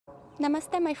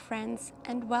Namaste, my friends,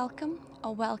 and welcome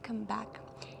or welcome back.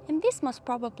 In this most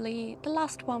probably the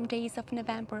last warm days of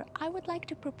November, I would like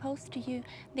to propose to you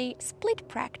the split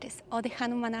practice or the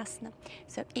Hanumanasana.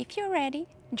 So if you're ready,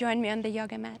 join me on the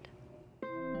yoga mat.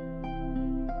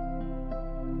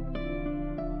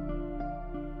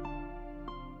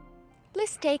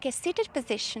 Please take a seated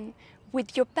position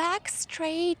with your back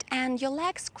straight and your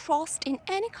legs crossed in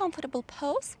any comfortable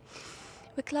pose.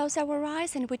 We close our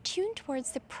eyes and we tune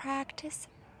towards the practice,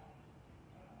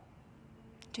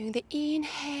 doing the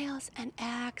inhales and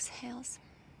exhales,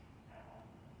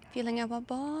 feeling our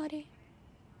body,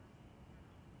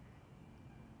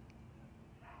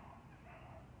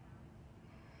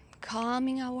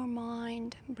 calming our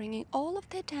mind, bringing all of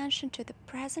the attention to the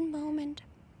present moment,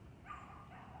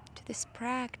 to this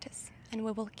practice, and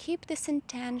we will keep this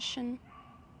intention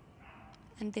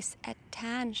and this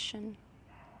attention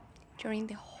during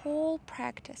the whole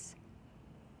practice.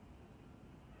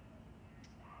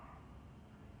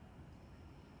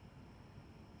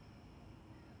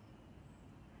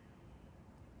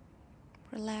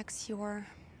 Relax your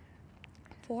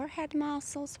forehead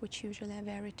muscles, which usually are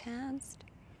very tensed.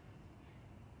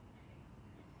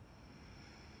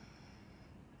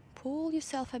 Pull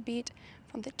yourself a bit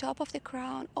from the top of the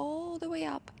crown all the way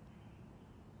up.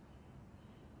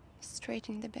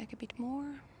 Straightening the back a bit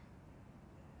more.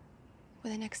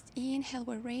 With the next inhale,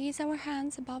 we raise our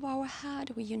hands above our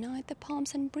head. We unite the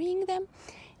palms and bring them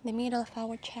in the middle of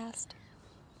our chest.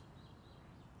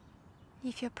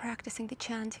 If you're practicing the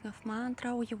chanting of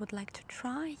mantra or you would like to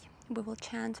try, we will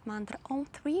chant mantra all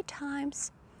 3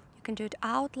 times. You can do it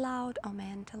out loud or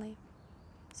mentally.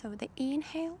 So the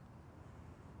inhale.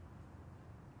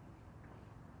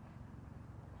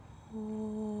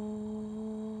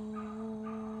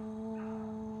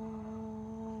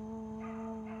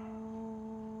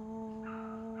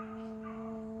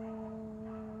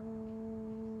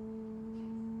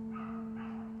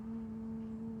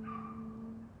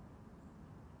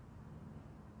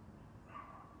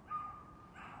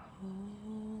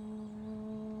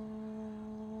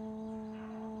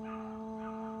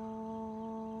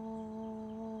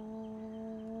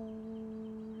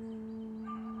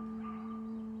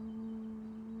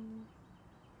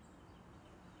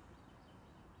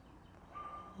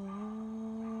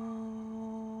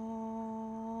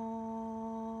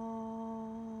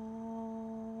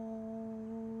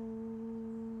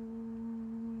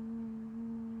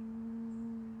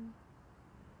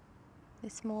 The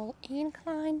small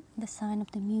incline, the sign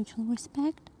of the mutual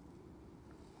respect.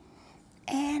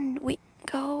 And we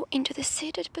go into the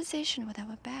seated position with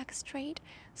our back straight,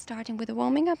 starting with the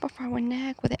warming up of our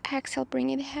neck, with the exhale,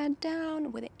 bringing the head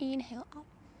down, with the inhale up.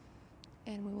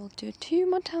 And we will do 2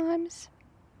 more times.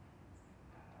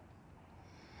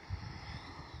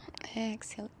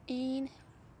 Exhale, inhale,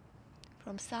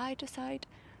 from side to side,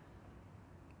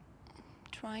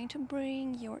 trying to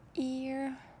bring your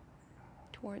ear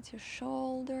towards your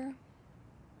shoulder.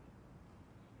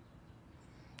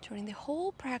 During the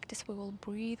whole practice, we will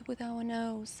breathe with our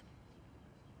nose.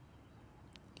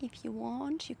 If you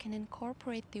want, you can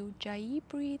incorporate the Ujjayi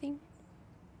breathing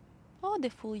or the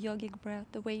full yogic breath,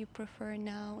 the way you prefer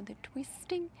now, the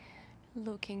twisting,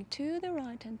 looking to the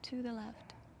right and to the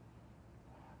left.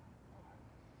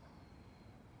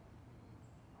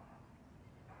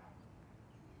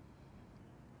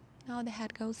 Now the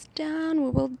head goes down. We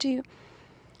will do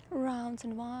rounds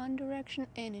in one direction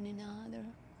and in another.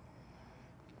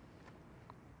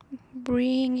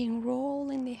 Bringing,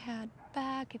 rolling the head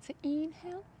back. It's an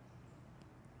inhale.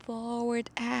 Forward,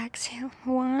 exhale.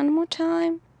 One more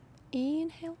time.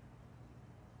 Inhale.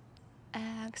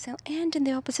 Exhale. And in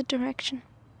the opposite direction.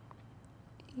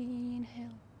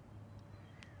 Inhale.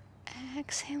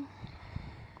 Exhale.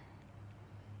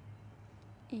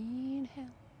 Inhale.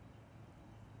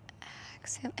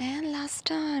 Exhale. And last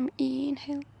time.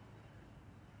 Inhale.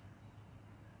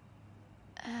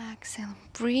 Exhale.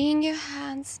 Bring your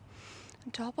hands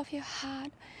on top of your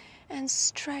head and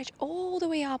stretch all the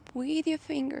way up with your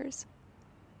fingers.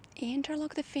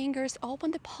 Interlock the fingers,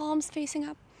 open the palms facing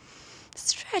up.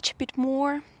 Stretch a bit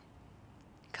more.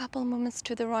 Couple movements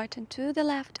to the right and to the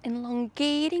left,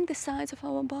 elongating the sides of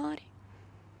our body.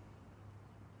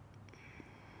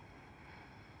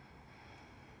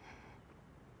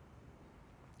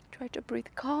 Try to breathe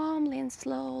calmly and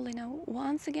slowly. Now,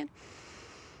 once again,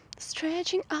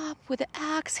 stretching up with the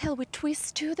exhale, we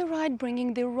twist to the right,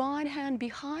 bringing the right hand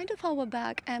behind of our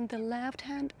back and the left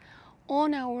hand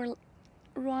on our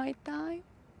right thigh,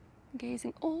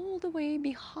 gazing all the way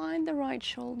behind the right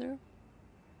shoulder.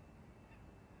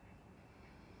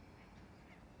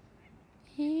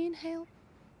 Inhale,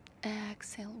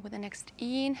 Exhale. With the next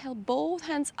inhale, both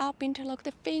hands up, interlock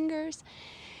the fingers.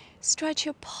 Stretch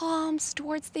your palms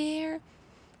towards the air.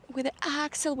 With the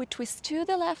exhale, we twist to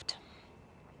the left,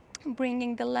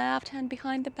 bringing the left hand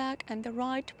behind the back and the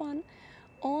right one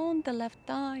on the left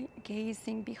thigh,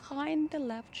 gazing behind the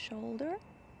left shoulder.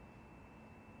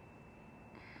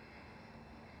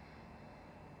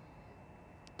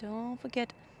 Don't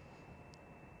forget,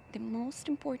 the most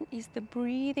important is the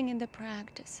breathing in the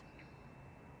practice.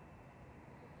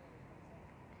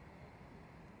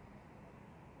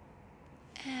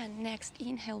 And next,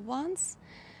 inhale once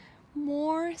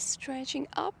more, stretching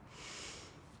up.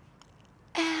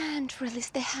 And release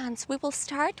the hands. We will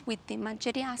start with the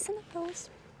Hanumanasana pose.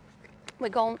 We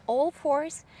go on all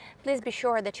fours. Please be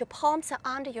sure that your palms are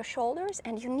under your shoulders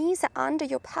and your knees are under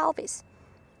your pelvis.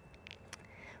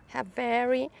 Have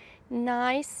very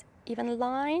nice, even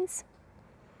lines.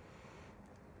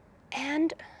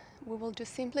 And we will do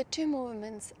simply 2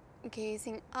 movements,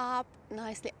 gazing up,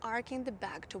 nicely arcing the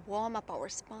back to warm up our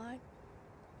spine.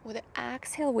 With the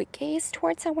exhale, we gaze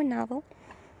towards our navel,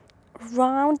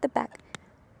 round the back,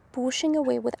 pushing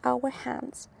away with our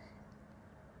hands.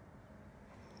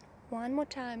 One more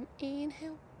time,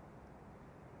 inhale.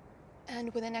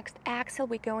 And with the next exhale,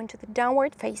 we go into the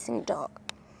downward facing dog.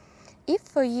 If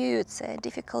for you it's a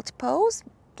difficult pose,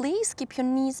 please keep your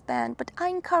knees bent, but I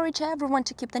encourage everyone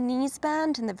to keep the knees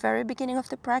bent in the very beginning of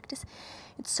the practice.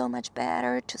 It's so much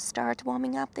better to start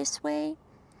warming up this way.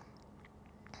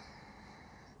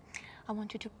 I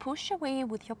want you to push away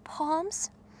with your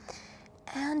palms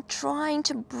and trying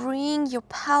to bring your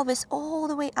pelvis all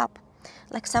the way up,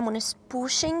 like someone is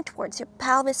pushing towards your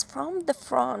pelvis from the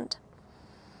front.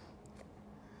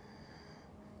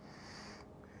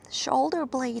 Shoulder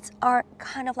blades are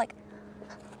kind of like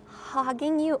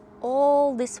hugging you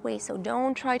all this way, so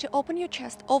don't try to open your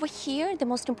chest. Over here, the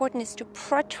most important is to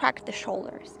protract the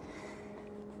shoulders.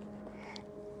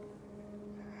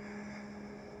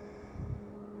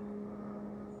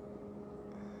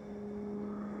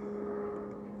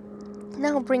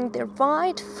 Now bring the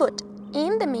right foot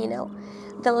in the middle.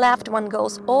 The left one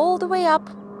goes all the way up,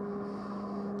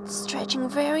 stretching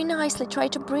very nicely. Try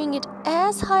to bring it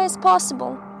as high as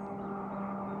possible,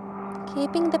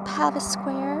 keeping the pelvis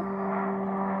square.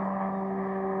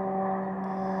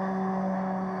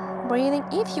 Breathing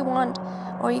if you want,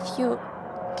 or if you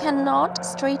cannot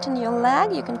straighten your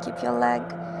leg, you can keep your leg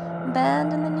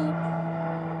bend in the knee.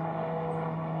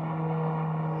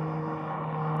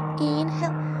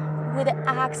 Inhale. With the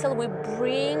exhale, we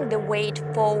bring the weight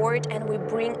forward and we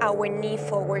bring our knee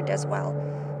forward as well.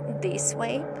 This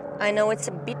way. I know it's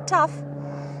a bit tough.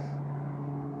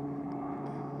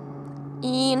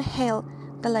 Inhale,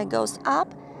 the leg goes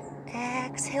up.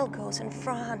 Exhale, goes in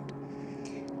front.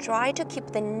 Try to keep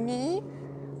the knee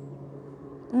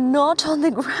not on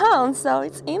the ground, so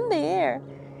it's in the air.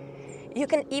 You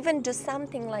can even do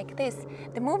something like this.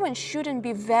 The movement shouldn't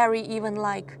be very even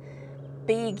like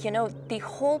big, you know. The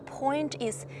whole point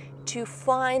is to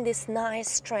find this nice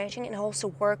stretching and also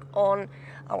work on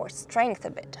our strength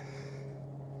a bit.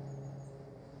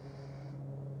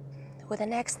 With the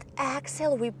next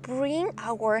exhale, we bring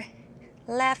our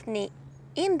left knee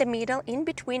in the middle, in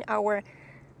between our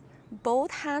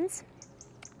both hands,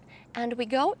 and we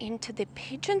go into the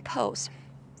pigeon pose.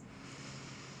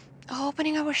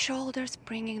 Opening our shoulders,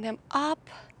 bringing them up,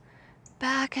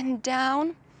 back and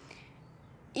down.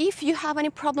 If you have any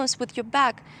problems with your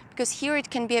back, because here it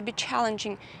can be a bit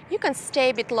challenging, you can stay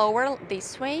a bit lower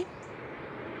this way.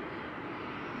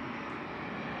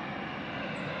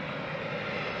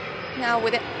 Now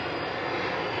with it,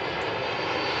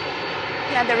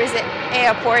 yeah, there is an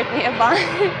airport nearby.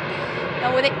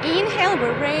 Now with the inhale, we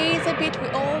raise a bit, we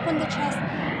open the chest.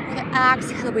 With the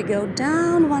exhale, we go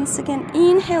down once again.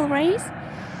 Inhale, raise.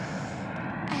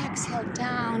 Exhale,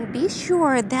 down. Be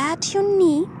sure that your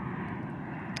knee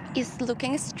is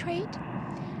looking straight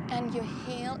and your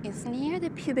heel is near the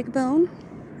pubic bone.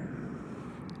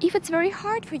 If it's very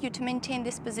hard for you to maintain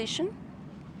this position,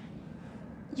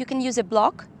 you can use a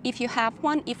block if you have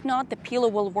one. If not, the pillow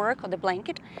will work, or the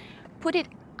blanket. Put it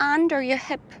under your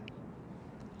hip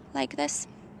like this.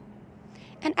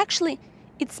 And actually,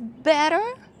 it's better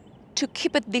to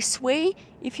keep it this way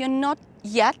if you're not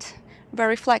yet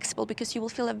very flexible, because you will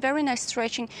feel a very nice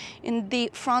stretching in the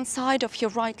front side of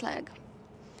your right leg.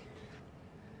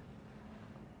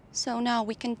 So now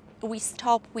we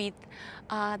stop with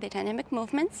the dynamic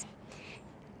movements,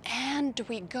 and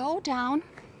we go down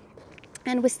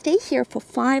and we stay here for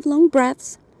 5 long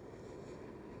breaths.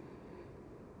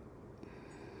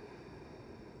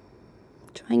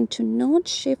 Trying to not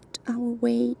shift our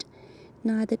weight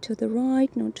neither to the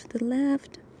right nor to the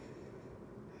left.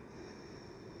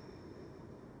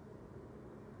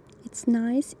 it's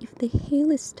nice if the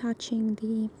heel is touching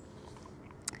the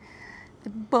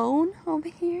bone over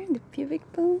here, the pubic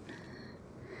bone,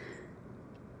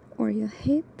 or your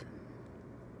hip.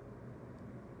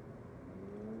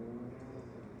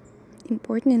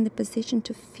 Important in the position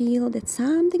to feel that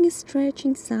something is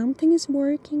stretching, something is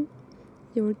working.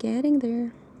 You're getting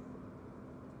there.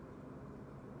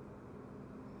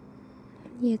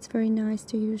 Yeah, it's very nice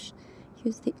to use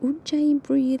the Ujjayi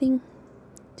breathing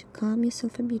to calm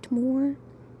yourself a bit more.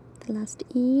 The last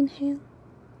inhale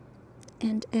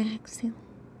and exhale.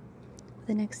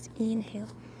 The next inhale,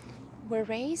 we'll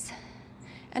raise,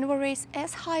 and we'll raise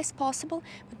as high as possible,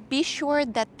 but be sure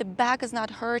that the back is not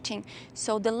hurting.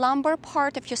 So the lumbar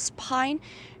part of your spine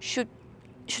should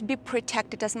be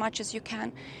protected as much as you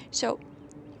can. So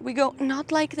we go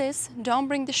not like this, don't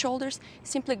bring the shoulders,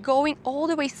 simply going all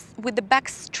the way with the back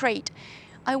straight.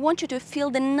 I want you to feel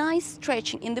the nice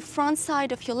stretching in the front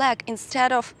side of your leg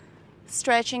instead of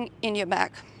stretching in your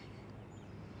back.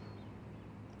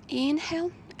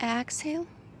 Inhale, exhale.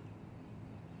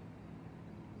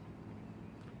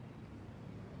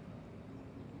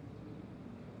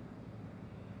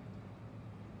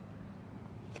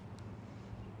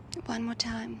 One more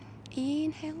time.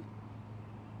 Inhale,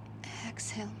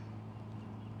 exhale.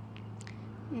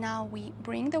 Now we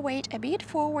bring the weight a bit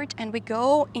forward and we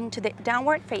go into the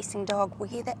downward facing dog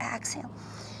with the exhale.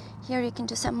 Here you can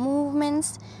do some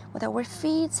movements with our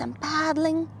feet, some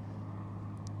paddling.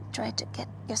 Try to get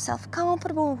yourself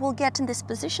comfortable. We'll get in this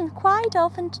position quite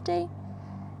often today.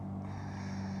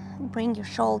 Bring your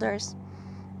shoulders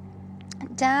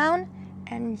down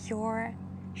and your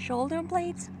shoulder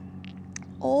blades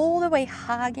all the way,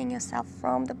 hugging yourself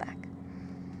from the back.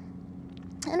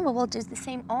 And we will do the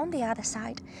same on the other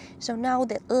side. So now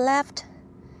the left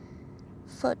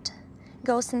foot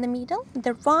goes in the middle,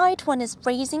 the right one is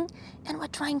raising, and we're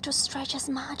trying to stretch as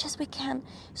much as we can,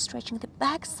 stretching the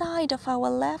back side of our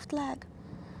left leg.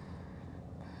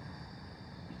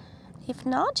 If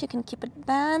not, you can keep it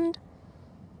bent.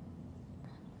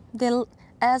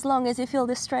 As long as you feel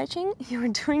the stretching, you're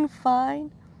doing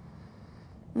fine.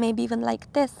 Maybe even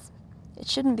like this. It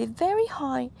shouldn't be very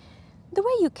high, the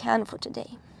way you can for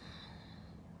today.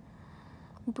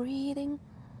 Breathing.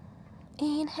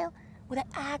 Inhale. With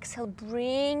the exhale,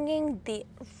 bringing the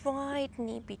right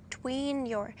knee between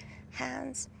your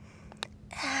hands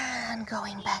and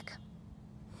going back.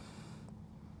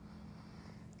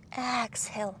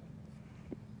 Exhale.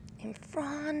 In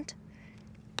front.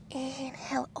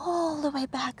 Inhale all the way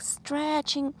back,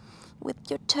 stretching with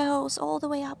your toes all the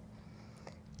way up.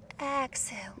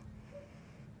 Exhale.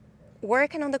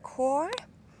 Working on the core.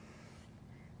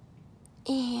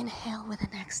 Inhale with the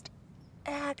next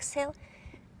exhale.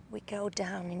 We go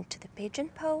down into the pigeon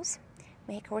pose.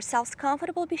 Make ourselves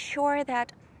comfortable. Be sure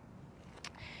that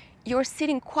you're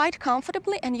sitting quite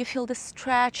comfortably and you feel the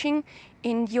stretching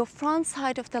in your front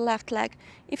side of the left leg.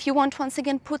 If you want, once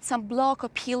again, put some block or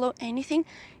pillow, anything,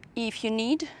 if you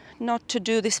need, not to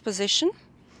do this position.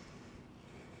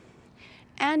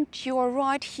 And your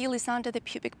right heel is under the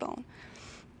pubic bone.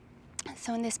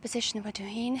 So in this position, we're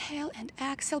doing inhale and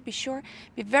exhale. Be sure,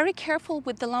 be very careful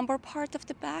with the lumbar part of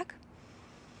the back.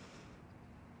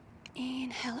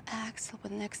 Inhale, exhale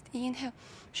with the next inhale.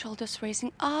 Shoulders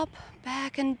raising up,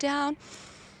 back and down.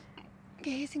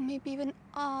 Gazing maybe even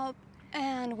up.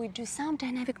 And we do some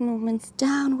dynamic movements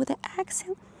down with the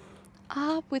exhale.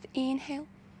 Up with inhale.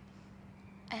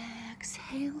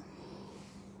 Exhale.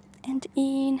 And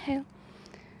inhale.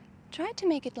 Try to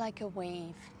make it like a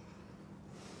wave.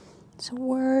 So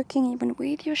working even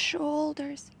with your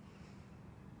shoulders.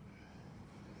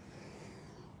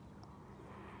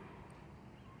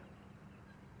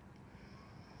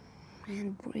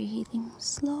 And breathing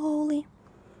slowly,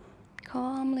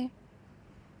 calmly.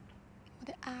 With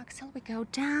the exhale, we go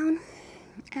down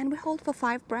and we hold for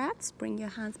 5 breaths. Bring your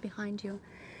hands behind you,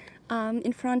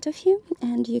 in front of you,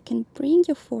 and you can bring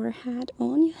your forehead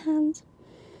on your hands.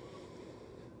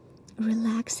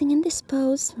 Relaxing in this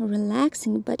pose,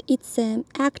 relaxing, but it's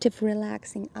active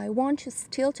relaxing. I want you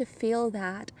still to feel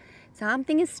that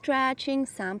something is stretching,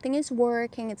 something is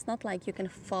working. It's not like you can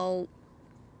fall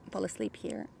asleep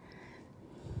here.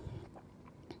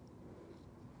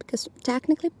 Because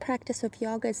technically, practice of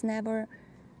yoga is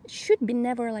should be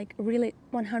never like really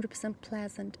 100%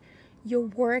 pleasant. You're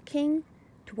working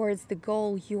towards the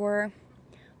goal. You're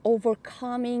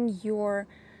overcoming your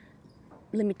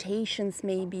limitations,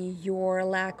 maybe your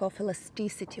lack of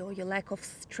elasticity or your lack of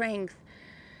strength.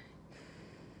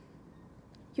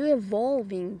 You're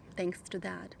evolving thanks to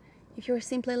that. If you're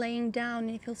simply laying down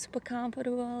and you feel super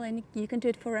comfortable and you can do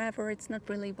it forever, it's not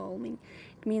really evolving.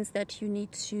 It means that you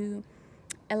need to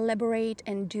elaborate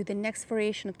and do the next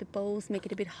variation of the pose, make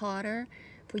it a bit harder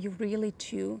for you really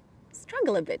to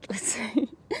struggle a bit, let's say.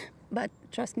 But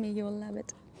trust me, you will love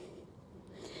it.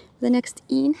 The next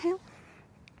inhale,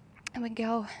 and we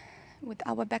go with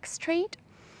our back straight.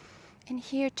 And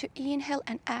here to inhale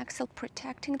and exhale,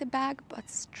 protecting the back, but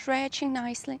stretching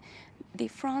nicely the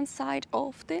front side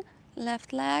of the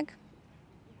left leg.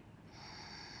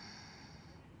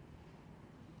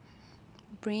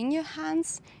 Bring your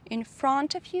hands in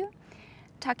front of you.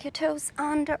 Tuck your toes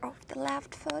under of the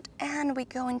left foot, and we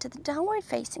go into the downward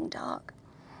facing dog.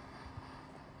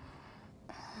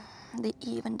 The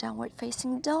even downward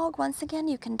facing dog. Once again,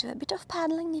 you can do a bit of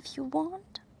paddling if you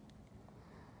want.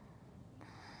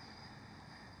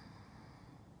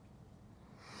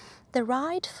 The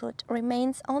right foot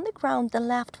remains on the ground, the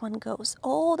left one goes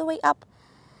all the way up.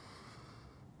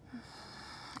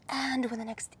 And with the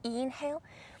next inhale,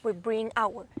 we bring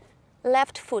our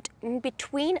left foot in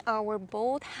between our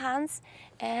both hands,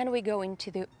 and we go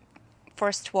into the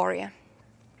first warrior.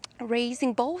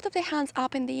 Raising both of the hands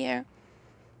up in the air.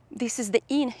 This is the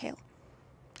inhale.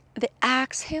 The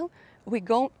exhale, we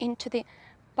go into the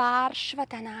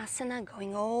Parsvatanasana,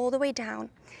 going all the way down.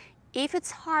 If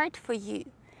it's hard for you,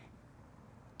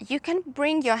 you can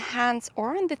bring your hands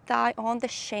or on the thigh, on the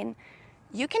shin.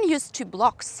 You can use 2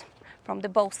 blocks from the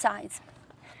both sides.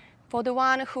 For the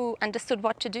one who understood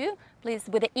what to do, please,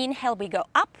 with the inhale we go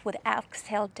up, with the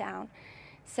exhale down.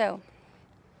 So,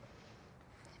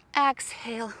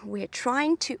 exhale, we're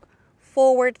trying to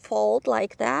forward fold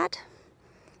like that.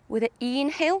 With the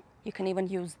inhale, you can even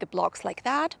use the blocks like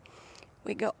that.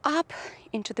 We go up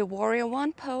into the warrior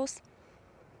one pose.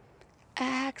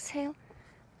 Exhale,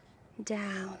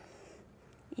 down.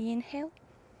 Inhale,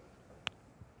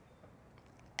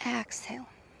 exhale.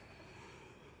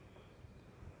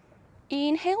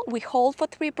 Inhale, we hold for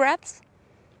 3 breaths.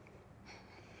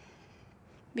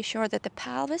 Be sure that the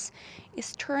pelvis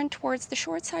is turned towards the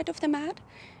short side of the mat.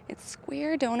 It's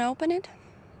square, don't open it.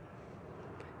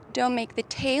 Don't make the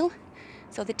tail,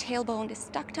 so the tailbone is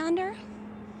tucked under.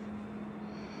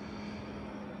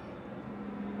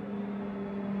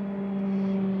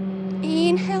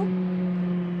 Inhale,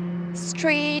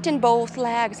 straighten both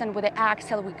legs, and with the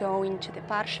exhale we go into the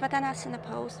Parsvatanasana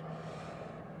pose.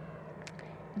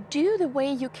 Do the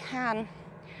way you can.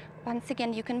 Once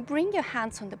again, you can bring your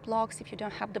hands on the blocks. If you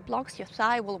don't have the blocks, your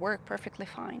thigh will work perfectly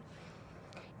fine.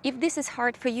 If this is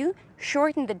hard for you,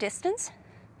 shorten the distance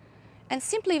and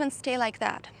simply even stay like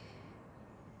that.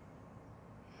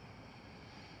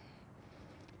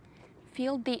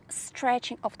 Feel the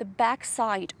stretching of the back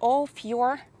side of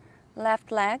your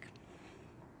left leg.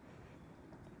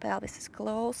 Pelvis is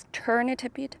closed, turn it a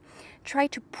bit. Try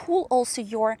to pull also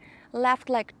your left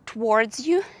leg towards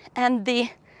you, and the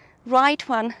right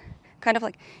one kind of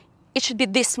like, it should be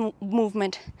this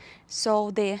movement. So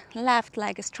the left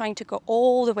leg is trying to go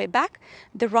all the way back,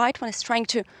 the right one is trying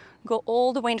to go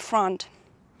all the way in front.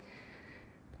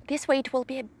 This way it will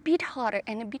be a bit harder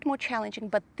and a bit more challenging,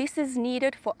 but this is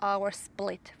needed for our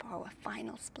split, for our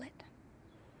final split.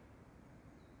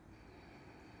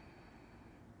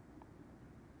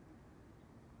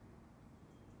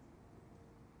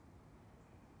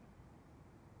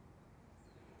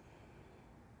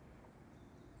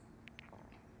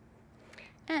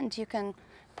 And you can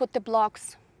put the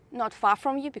blocks not far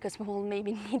from you, because we will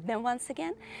maybe need them once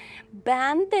again.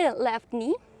 Bend the left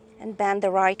knee and bend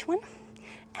the right one.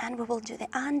 And we will do the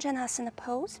Anjanasana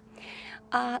pose.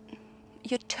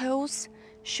 Your toes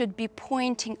should be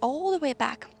pointing all the way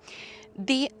back.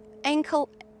 The angle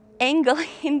in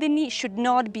the knee should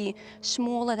not be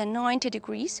smaller than 90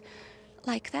 degrees.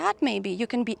 Like that maybe. You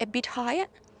can be a bit higher.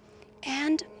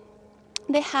 And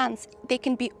the hands, they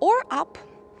can be or up,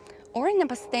 or in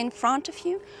Namaste in front of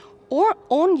you, or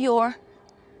on your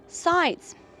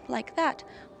sides, like that.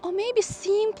 Or maybe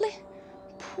simply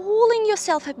pulling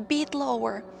yourself a bit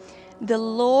lower. The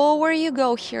lower you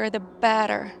go here, the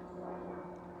better.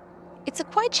 It's a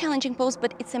quite challenging pose,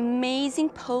 but it's an amazing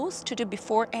pose to do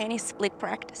before any split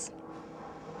practice.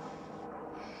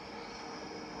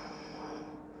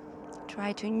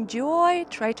 Try to enjoy,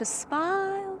 try to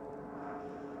smile.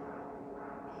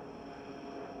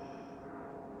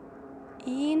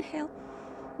 Inhale,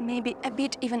 maybe a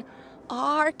bit even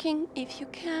arcing if you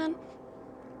can.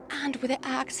 And with the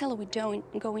exhale, we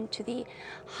go into the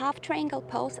half triangle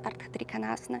pose,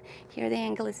 Ekaterina. Here the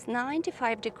angle is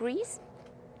 95 degrees.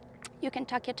 You can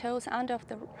tuck your toes under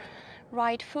the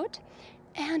right foot.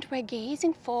 And we're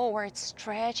gazing forward,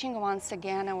 stretching once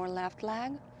again our left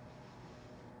leg.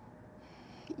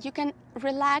 You can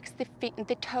relax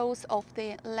the toes of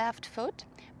the left foot,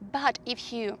 but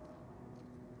if you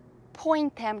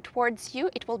point them towards you,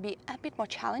 it will be a bit more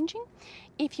challenging.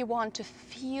 If you want to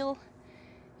feel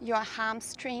your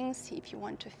hamstrings, if you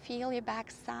want to feel your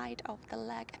back side of the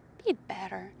leg a bit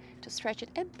better, to stretch it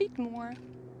a bit more.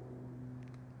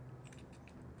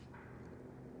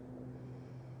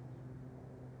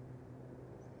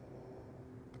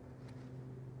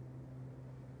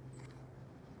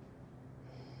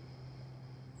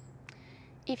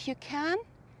 If you can,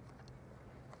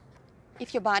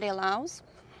 if your body allows,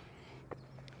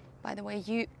 by the way,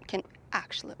 you can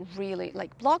actually really,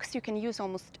 like blocks you can use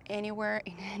almost anywhere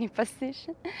in any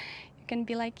position. You can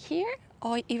be like here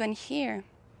or even here.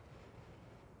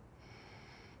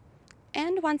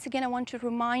 And once again, I want to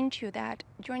remind you that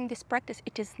during this practice,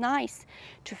 it is nice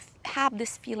to have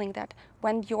this feeling that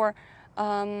when you're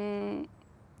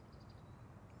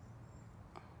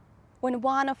when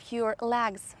one of your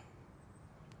legs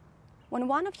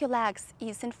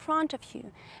is in front of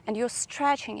you and you're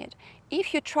stretching it,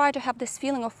 if you try to have this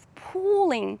feeling of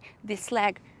pulling this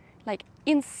leg like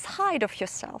inside of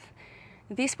yourself,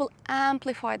 this will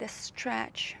amplify the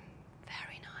stretch.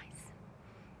 Very nice.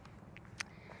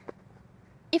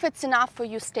 If it's enough for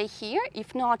you, stay here.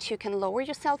 If not, you can lower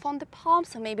yourself on the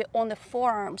palms or maybe on the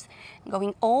forearms,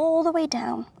 going all the way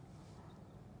down.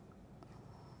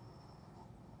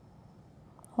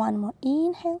 One more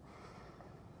inhale.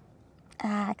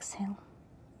 Exhale.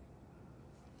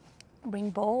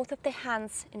 Bring both of the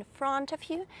hands in front of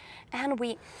you and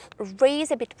we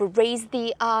raise a bit. We raise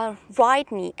the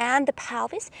right knee and the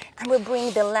pelvis and we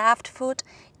bring the left foot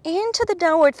into the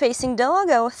downward facing dog,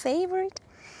 our favorite.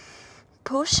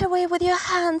 Push away with your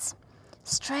hands.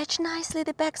 Stretch nicely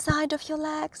the back side of your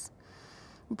legs.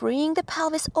 Bring the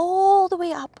pelvis all the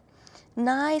way up.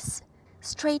 Nice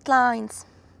straight lines.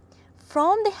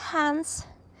 From the hands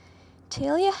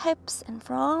till your hips and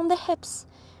from the hips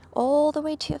all the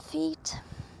way to your feet.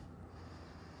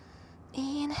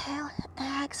 Inhale,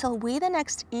 exhale. With the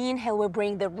next inhale, we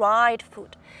bring the right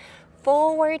foot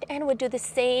forward and we do the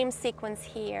same sequence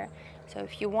here. So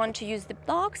if you want to use the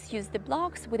blocks, use the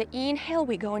blocks. With the inhale,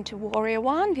 we go into Warrior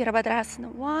One,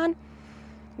 Virabhadrasana 1.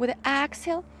 With the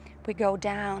exhale, we go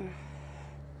down.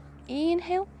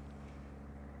 Inhale,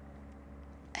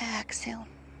 exhale.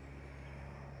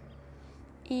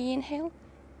 Inhale,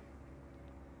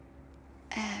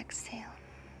 exhale.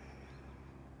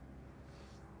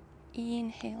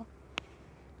 Inhale,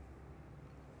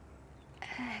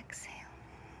 exhale.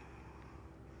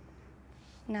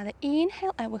 Now the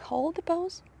inhale, I will hold the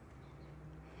pose.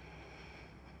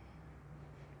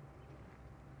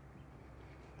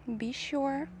 Be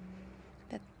sure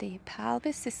that the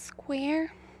pelvis is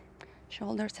square,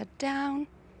 shoulders are down.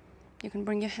 You can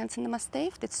bring your hands in Namaste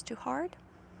if it's too hard.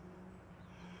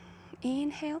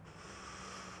 Inhale,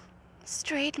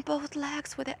 straighten both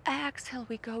legs. With the exhale,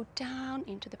 we go down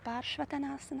into the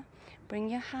Parsvattanasana. Bring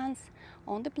your hands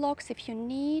on the blocks if you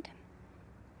need.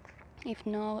 If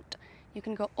not, you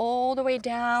can go all the way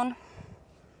down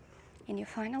in your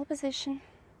final position.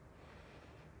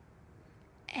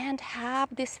 And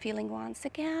have this feeling once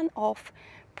again of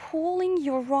pulling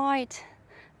your right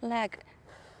leg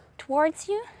towards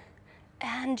you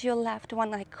and your left one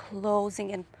like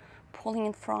closing and pulling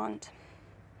in front.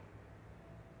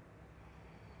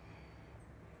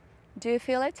 Do you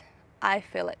feel it? I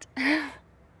feel it.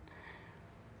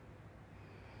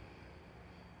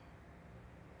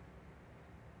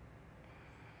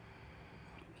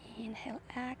 Inhale,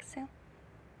 exhale.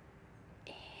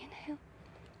 Inhale.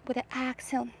 With the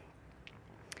exhale,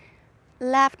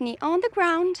 left knee on the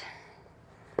ground,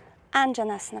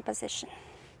 Anjanasana position.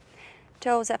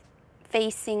 Toes are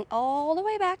facing all the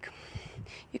way back.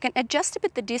 You can adjust a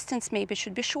bit the distance, maybe it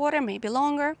should be shorter, maybe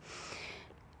longer.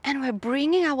 And we're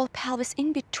bringing our pelvis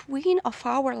in between of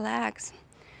our legs.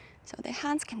 So the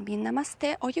hands can be in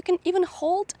Namaste, or you can even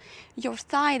hold your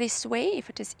thigh this way if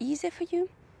it is easier for you,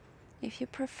 if you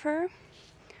prefer.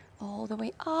 All the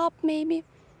way up maybe,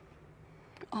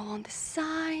 on the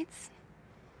sides,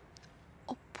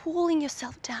 or pulling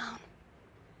yourself down.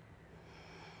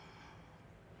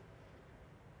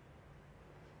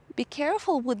 Be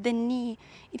careful with the knee.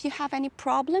 If you have any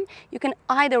problem, you can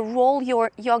either roll your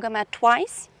yoga mat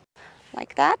twice,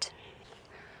 like that,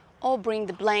 or bring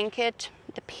the blanket,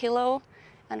 the pillow,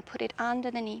 and put it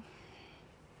under the knee.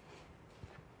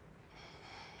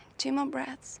 2 more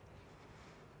breaths.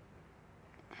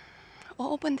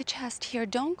 Open the chest here,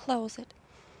 don't close it.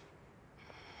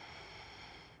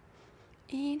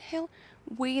 Inhale.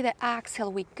 With the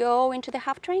exhale, we go into the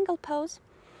half triangle pose.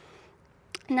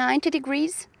 90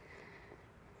 degrees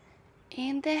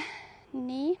in the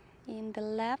knee, in the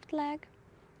left leg.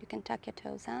 You can tuck your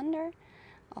toes under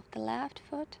of the left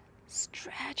foot.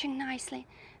 stretching nicely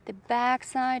the back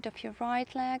side of your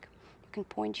right leg. You can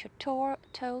point your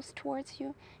toes towards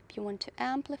you. If you want to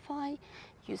amplify,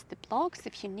 use the blocks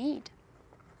if you need.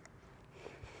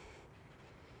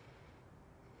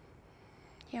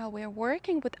 Yeah, we're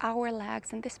working with our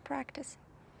legs in this practice.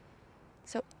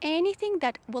 So anything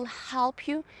that will help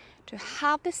you to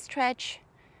have the stretch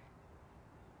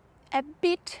a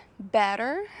bit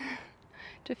better,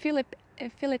 to feel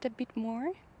it a bit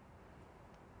more.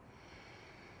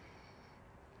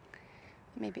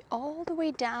 Maybe all the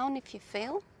way down if you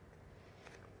feel,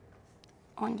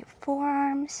 on your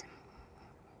forearms.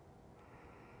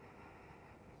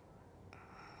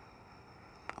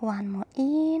 One more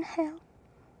inhale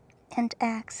and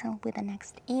exhale. With the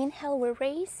next inhale, we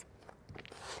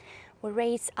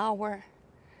raise our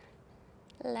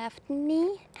left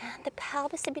knee and the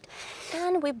pelvis a bit,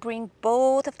 and we bring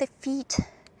both of the feet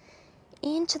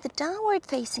into the downward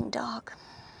facing dog.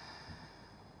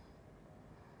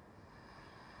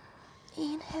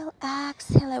 Inhale,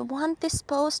 exhale. I want this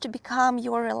pose to become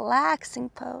your relaxing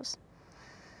pose.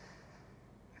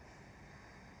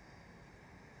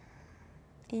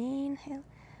 Inhale,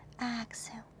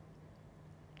 exhale.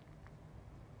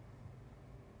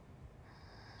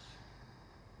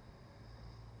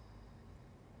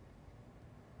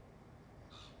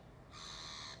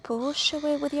 Push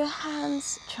away with your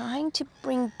hands, trying to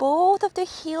bring both of the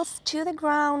heels to the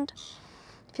ground.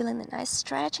 Feeling the nice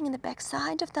stretching in the back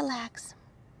side of the legs.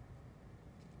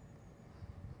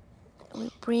 We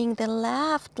bring the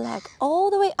left leg all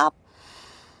the way up.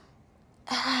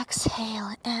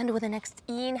 Exhale, and with the next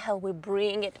inhale, we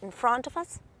bring it in front of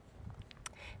us.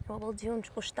 And we will do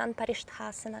Ushtan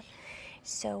Parishthasana.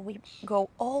 So we go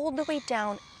all the way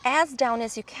down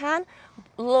as you can,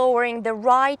 lowering the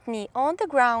right knee on the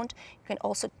ground. You can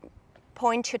also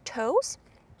point your toes.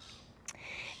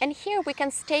 And here we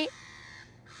can stay,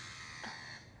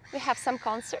 we have some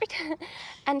concert.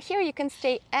 And here you can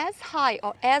stay as high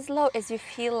or as low as you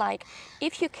feel like.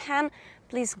 If you can,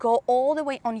 please go all the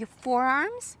way on your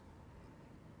forearms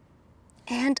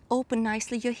and open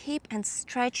nicely your hip and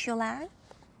stretch your leg,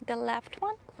 the left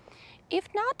one. If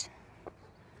not,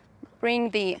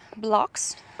 bring the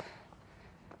blocks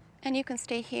and you can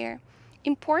stay here.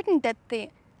 Important that the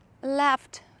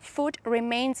left foot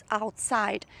remains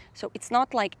outside. So it's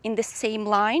not like in the same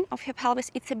line of your pelvis,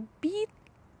 it's a bit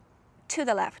to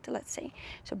the left, let's say.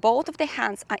 So both of the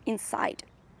hands are inside.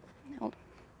 I'll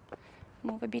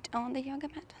move a bit on the yoga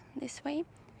mat this way.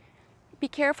 Be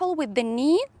careful with the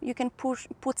knee. You can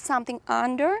put something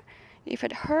under if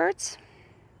it hurts,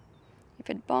 if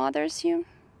it bothers you.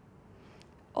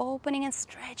 Opening and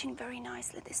stretching very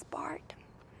nicely this part.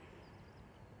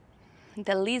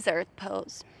 The lizard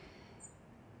pose.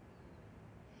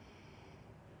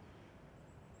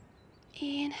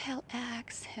 Inhale,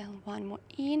 exhale, one more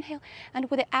inhale. And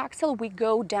with the exhale, we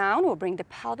go down, we'll bring the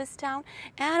pelvis down,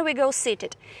 and we go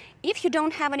seated. If you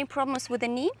don't have any problems with the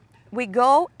knee, we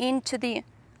go into the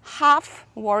half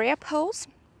warrior pose.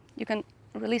 You can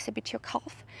release a bit your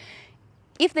calf.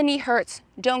 If the knee hurts,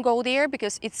 don't go there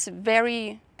because it's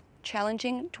very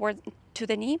challenging to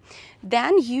the knee.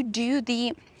 Then you do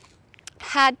the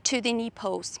head to the knee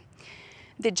pose,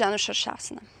 the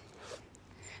Janushirshasana.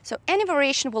 So any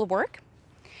variation will work.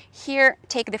 Here,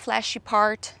 take the fleshy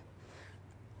part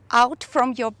out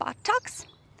from your buttocks,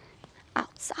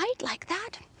 outside like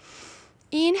that.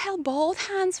 Inhale, both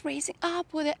hands raising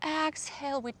up. With the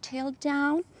exhale, we tilt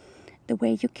down the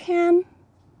way you can.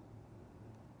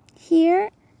 Here,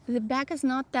 the back is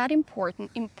not that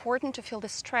important. Important to feel the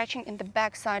stretching in the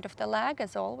back side of the leg,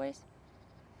 as always.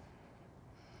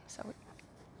 So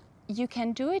you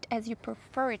can do it as you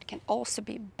prefer. It can also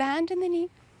be bend in the knee,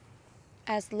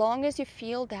 as long as you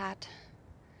feel that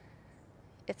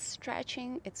it's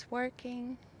stretching, it's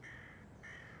working.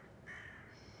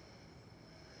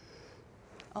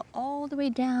 All the way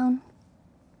down.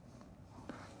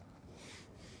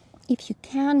 If you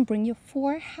can, bring your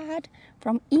forehead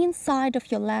from inside of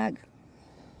your leg.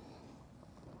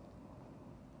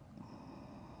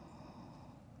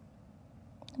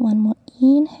 One more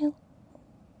inhale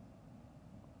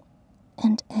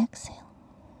and exhale.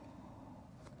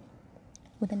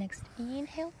 With the next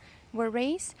inhale, we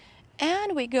raise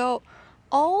and we go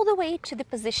all the way to the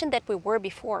position that we were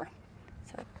before.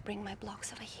 So bring my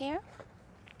blocks over here.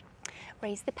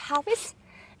 Raise the pelvis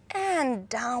and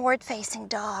downward facing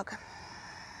dog.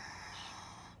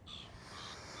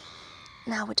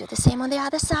 Now we do the same on the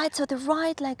other side. So the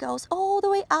right leg goes all the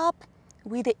way up.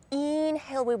 With the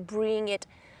inhale, we bring it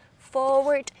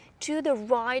forward to the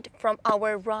right from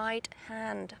our right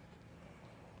hand.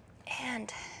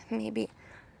 And maybe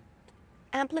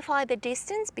Amplify the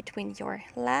distance between your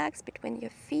legs, between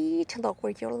your feet.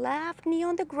 Lower your left knee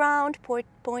on the ground,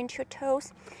 point your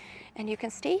toes. And you can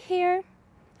stay here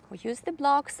or use the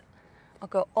blocks or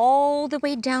go all the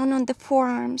way down on the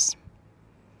forearms.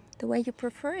 The way you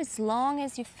prefer, as long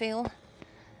as you feel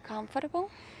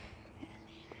comfortable.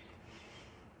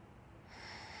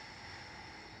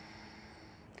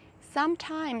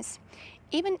 Sometimes,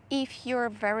 even if you're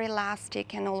very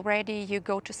elastic and already you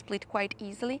go to split quite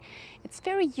easily, it's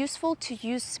very useful to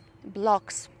use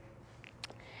blocks.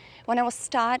 When I was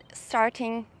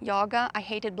starting yoga, I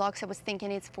hated blocks. I was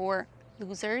thinking it's for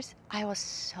losers. I was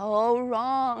so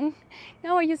wrong.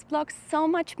 Now I use blocks so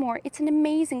much more. It's an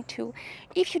amazing tool.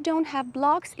 If you don't have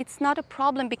blocks, it's not a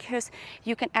problem because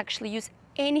you can actually use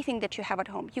anything that you have at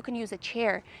home. You can use a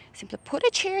chair. Simply put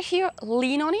a chair here,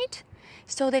 lean on it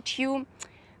so that you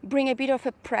bring a bit of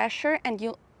a pressure and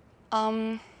you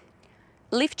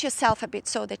lift yourself a bit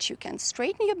so that you can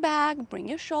straighten your back, bring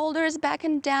your shoulders back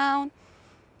and down.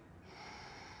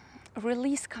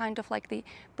 Release kind of like the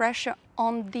pressure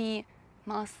on the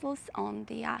muscles on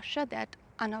the asha that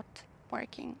are not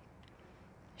working,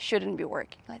 shouldn't be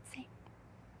working, let's say.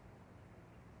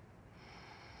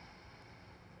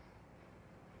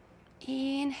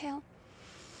 Inhale.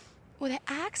 With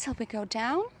the exhale, we go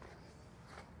down.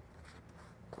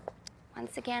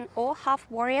 Once again, or half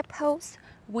warrior pose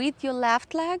with your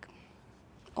left leg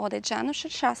or the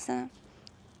Janushirasana,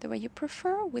 the way you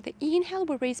prefer. With the inhale,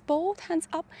 we raise both hands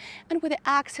up, and with the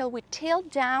exhale, we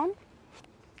tilt down.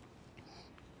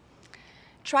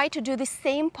 Try to do the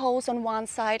same pose on one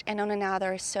side and on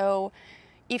another. So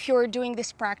if you're doing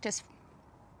this practice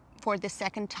for the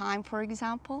second time, for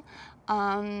example,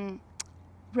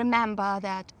 remember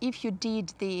that if you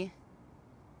did the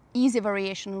easy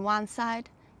variation on one side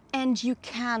and you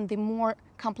can the more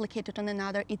complicated on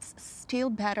another, it's still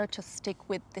better to stick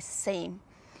with the same,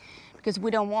 because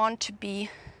we don't want to be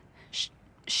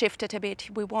shifted a bit.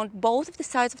 We want both of the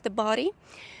sides of the body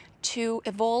to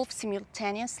evolve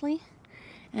simultaneously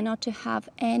and not to have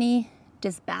any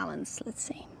disbalance, let's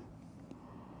say.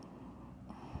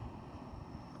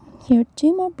 Here,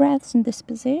 2 more breaths in this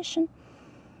position.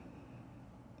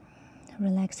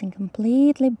 Relaxing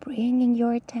completely, bringing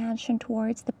your attention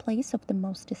towards the place of the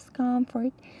most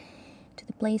discomfort, to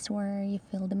the place where you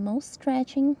feel the most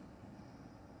stretching.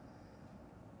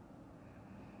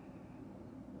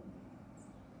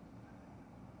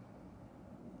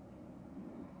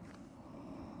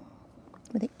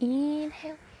 With the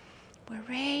inhale, we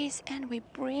raise and we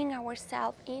bring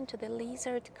ourselves into the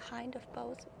lizard kind of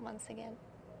pose once again.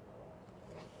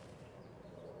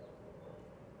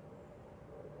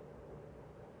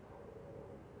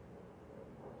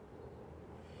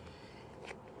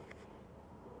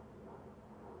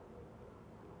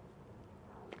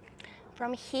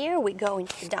 From here, we go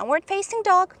into the downward facing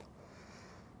dog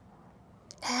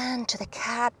and to the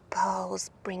cat pose,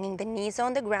 bringing the knees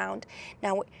on the ground.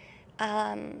 Now,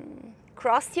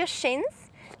 cross your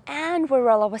shins and we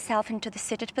roll ourselves into the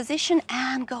seated position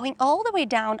and going all the way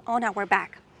down on our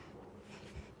back.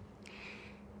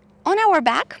 On our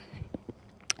back,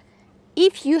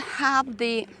 if you have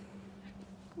the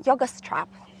yoga strap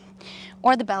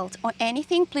or the belt or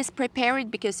anything, please prepare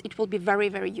it because it will be very,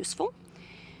 very useful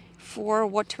for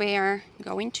what we are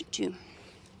going to do.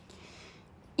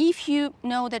 If you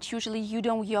know that usually you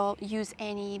don't use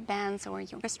any bands or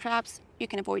yoga straps, you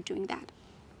can avoid doing that.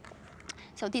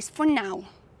 So this for now,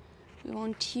 we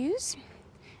won't use.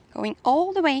 Going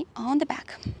all the way on the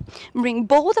back. Bring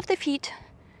both of the feet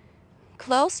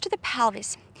close to the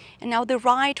pelvis. And now the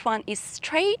right one is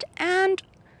straight and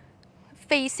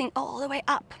facing all the way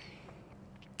up.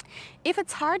 If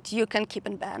it's hard, you can keep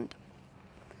in bend.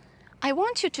 I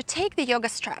want you to take the yoga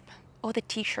strap or the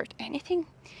t-shirt, anything,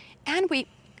 and we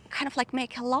kind of like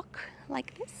make a lock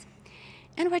like this.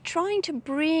 And we're trying to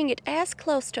bring it as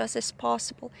close to us as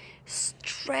possible,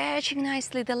 stretching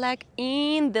nicely the leg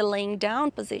in the laying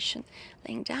down position,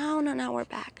 laying down on our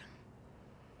back.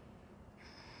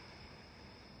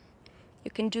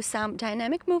 You can do some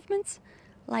dynamic movements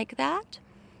like that.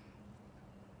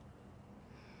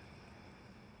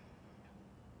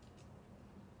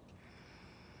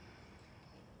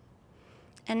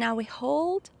 And now we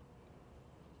hold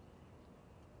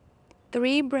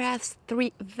 3 breaths,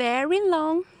 3 very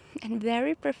long and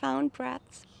very profound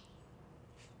breaths.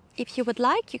 If you would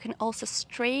like, you can also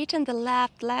straighten the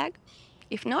left leg.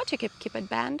 If not, you can keep it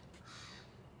bent.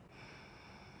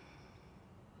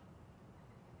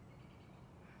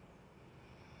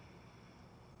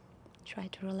 Try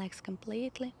to relax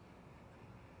completely.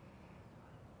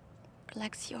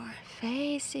 Relax your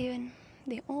face even,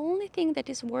 The only thing that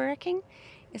is working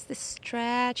is the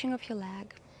stretching of your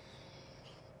leg.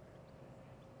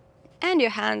 And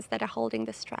your hands that are holding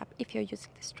the strap, if you're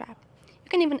using the strap. You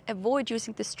can even avoid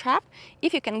using the strap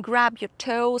if you can grab your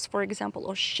toes, for example,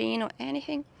 or shin or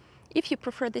anything. If you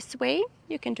prefer this way,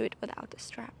 you can do it without the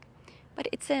strap. But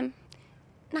it's a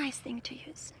nice thing to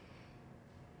use.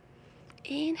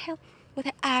 Inhale. With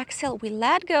the exhale, we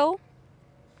let go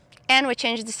and we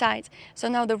change the sides. So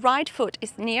now the right foot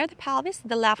is near the pelvis,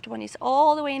 the left one is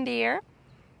all the way in the air.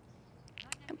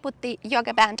 And put the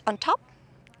yoga band on top.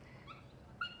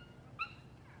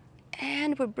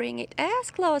 And we bring it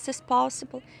as close as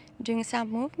possible, doing some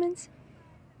movements.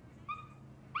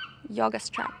 Yoga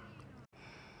strap.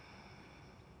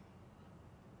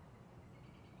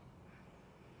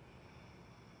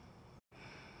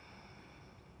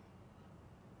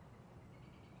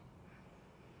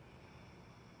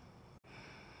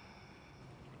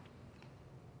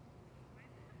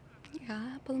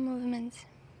 Couple movements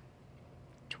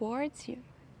towards you.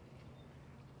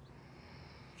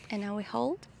 And now we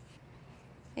hold.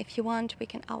 If you want, we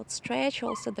can outstretch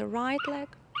also the right leg.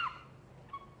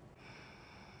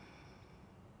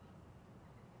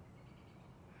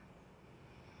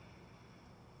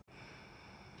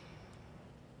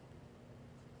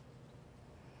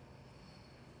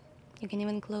 You can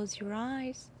even close your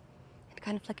eyes and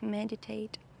kind of like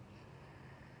meditate.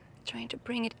 Trying to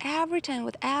bring it every time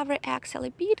with every exhale a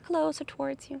bit closer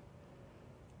towards you.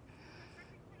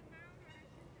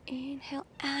 Inhale,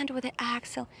 and with the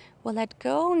exhale, we'll let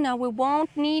go. Now we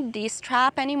won't need this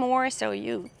strap anymore, so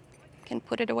you can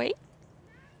put it away.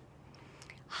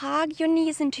 Hug your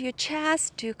knees into your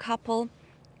chest, do a couple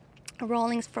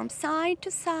rollings from side to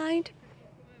side.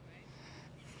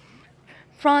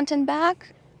 Front and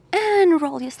back, and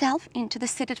roll yourself into the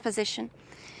seated position.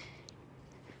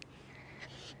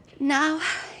 Now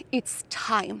it's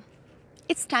time.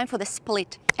 It's time for the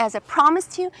split. As I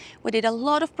promised you, we did a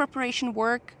lot of preparation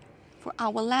work for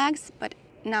our legs, but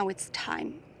now it's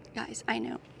time, guys, I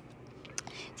know.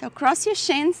 So cross your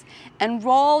shins and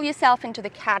roll yourself into the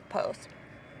cat pose.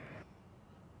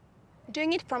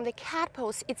 Doing it from the cat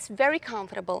pose, it's very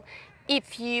comfortable.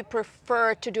 If you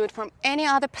prefer to do it from any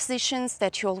other positions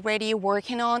that you're already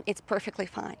working on, it's perfectly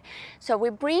fine. So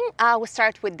we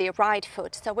start with the right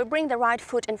foot. So we bring the right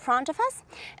foot in front of us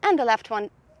and the left one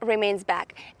remains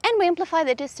back. And we amplify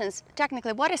the distance.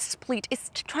 Technically, what is split? It's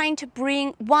trying to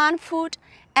bring one foot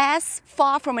as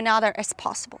far from another as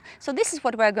possible. So this is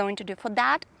what we're going to do. For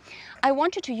that, I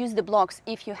want you to use the blocks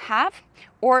if you have,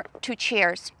 or 2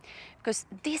 chairs. Because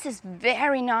this is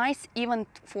very nice even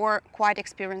for quite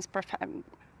experienced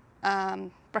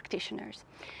practitioners.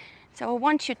 So I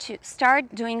want you to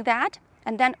start doing that,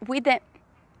 and then with the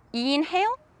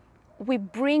inhale, we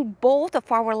bring both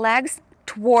of our legs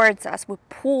towards us. We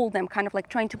pull them, kind of like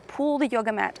trying to pull the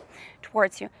yoga mat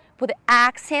towards you. With the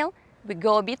exhale, we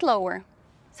go a bit lower.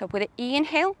 So with the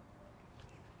inhale,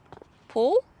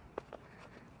 pull.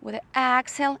 With the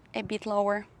exhale, a bit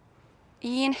lower.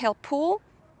 Inhale, pull.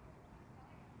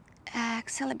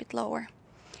 Exhale a bit lower.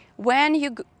 When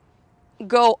you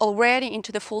go already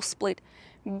into the full split,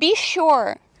 be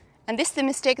sure, and this is the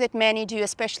mistake that many do,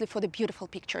 especially for the beautiful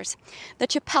pictures,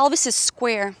 that your pelvis is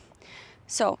square.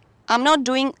 So I'm not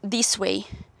doing this way.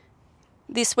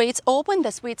 This way it's open,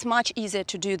 this way it's much easier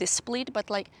to do the split, but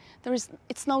like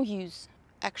it's no use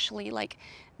actually. Like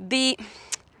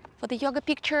for the yoga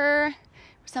picture,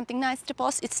 something nice to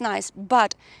post, it's nice,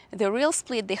 but the real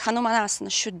split, the Hanumanasana,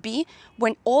 should be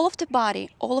when all of the body,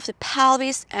 all of the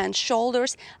pelvis and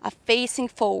shoulders are facing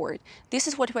forward. This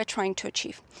is what we're trying to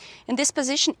achieve. In this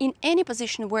position, in any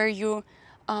position where you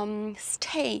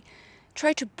stay,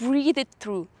 try to breathe it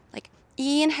through. Like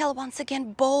inhale once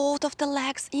again, both of the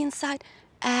legs inside.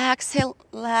 Exhale,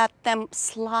 let them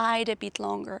slide a bit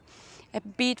longer, a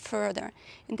bit further.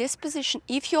 In this position,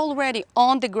 if you're already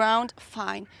on the ground,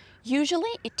 fine. Usually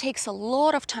it takes a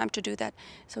lot of time to do that.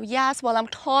 So yes, while I'm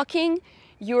talking,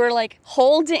 you're like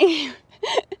holding,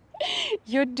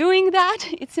 you're doing that.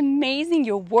 It's amazing,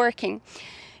 you're working.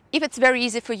 If it's very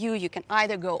easy for you, you can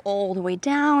either go all the way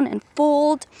down and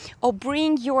fold, or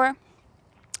bring your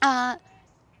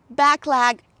back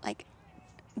leg, like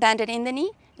bend it in the knee,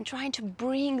 and trying to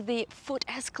bring the foot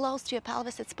as close to your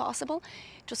pelvis as possible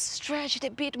to stretch it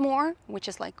a bit more, which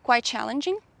is like quite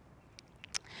challenging.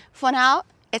 For now,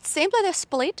 it's simply the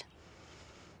split.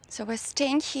 So we're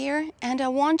staying here, and I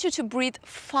want you to breathe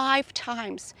 5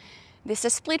 times. This is a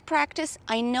split practice.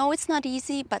 I know it's not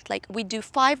easy, but like we do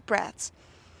 5 breaths.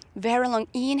 Very long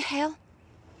inhale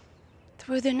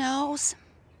through the nose.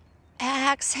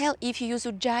 Exhale. If you use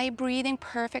Ujjayi breathing,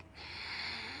 perfect.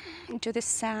 Into the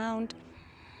sound.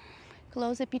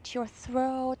 Close a bit your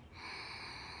throat.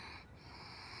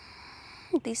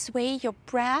 This way your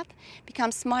breath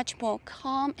becomes much more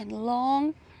calm and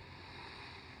long.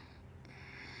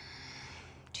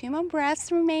 2 more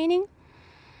breaths remaining.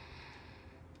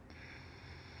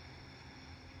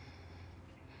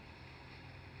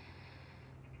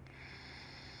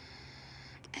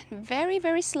 And very,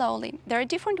 very slowly. There are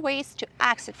different ways to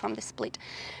exit from the split.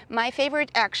 My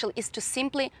favorite actually is to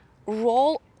simply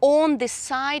roll on the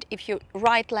side. If your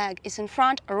right leg is in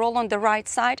front, roll on the right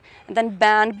side and then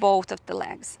bend both of the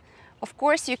legs. Of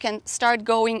course, you can start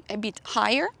going a bit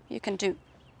higher. You can do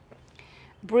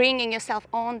bringing yourself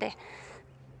on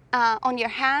your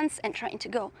hands and trying to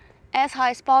go as high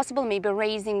as possible, maybe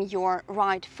raising your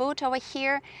right foot over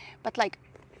here. But like,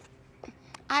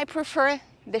 I prefer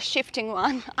the shifting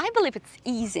one. I believe it's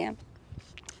easier.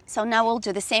 So now we'll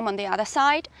do the same on the other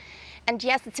side. And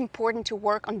yes, it's important to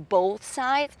work on both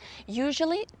sides.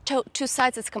 Usually, two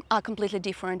sides are completely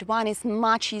different. One is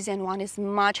much easier and one is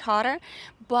much harder.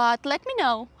 But let me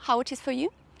know how it is for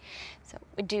you. So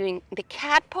we're doing the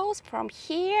cat pose from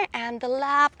here, and the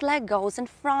left leg goes in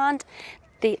front.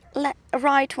 The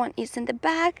right one is in the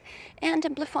back, and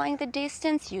amplifying the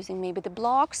distance using maybe the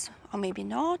blocks or maybe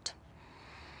not.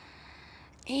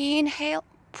 Inhale,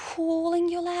 pulling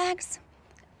your legs.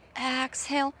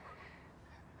 Exhale,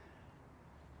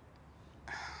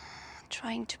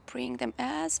 trying to bring them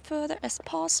as further as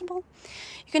possible.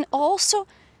 You can also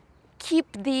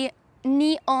keep the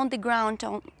knee on the ground.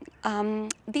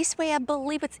 This way I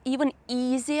believe it's even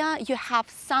easier. You have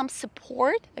some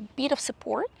support, a bit of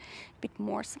support, a bit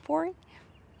more support.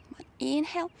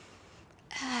 Inhale,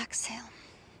 exhale,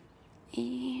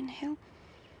 inhale,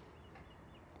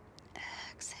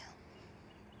 exhale.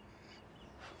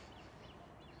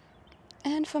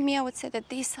 And for me, I would say that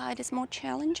this side is more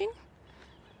challenging.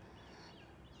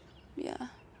 Yeah,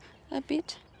 a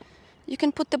bit. You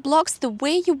can put the blocks the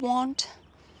way you want.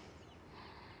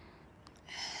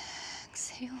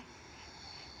 Exhale.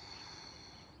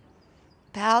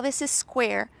 Pelvis is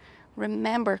square.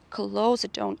 Remember, close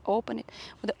it, don't open it.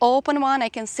 With the open one, I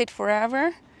can sit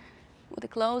forever. With the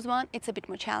closed one, it's a bit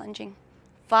more challenging.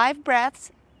 5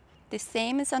 breaths, the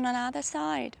same as on another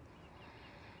side.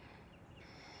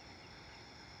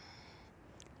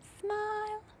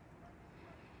 Smile.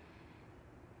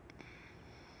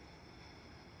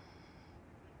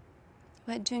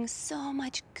 We're doing so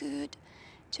much good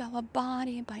to our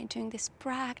body by doing these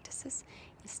practices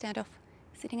instead of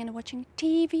sitting and watching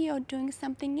TV or doing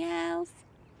something else.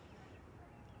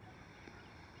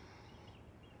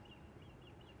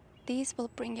 These will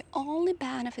bring you only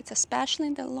benefits, especially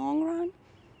in the long run.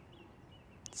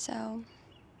 So,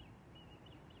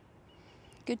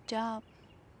 good job.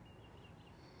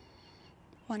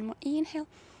 One more inhale.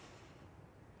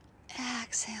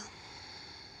 Exhale.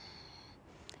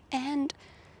 And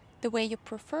the way you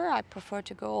prefer, I prefer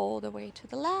to go all the way to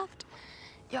the left.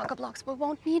 Yoga blocks we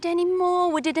won't need anymore.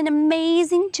 We did an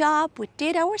amazing job. We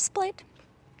did our split.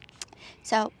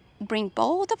 So bring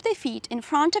both of the feet in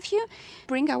front of you.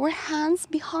 Bring our hands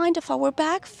behind of our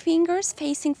back, fingers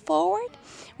facing forward.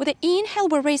 With the inhale,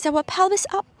 we raise our pelvis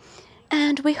up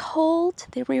and we hold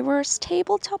the reverse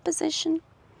tabletop position.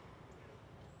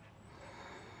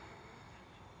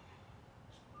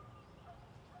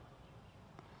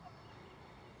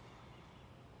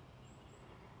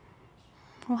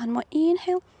 One more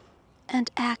inhale and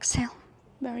exhale.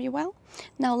 Very well.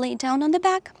 Now lay down on the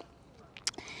back.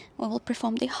 We will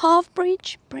perform the half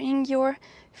bridge. Bring your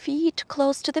feet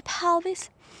close to the pelvis.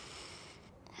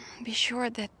 Be sure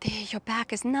that your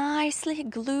back is nicely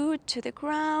glued to the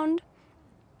ground.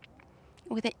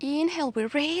 With the inhale, we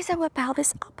raise our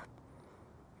pelvis up.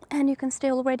 And you can stay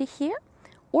already here.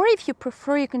 Or if you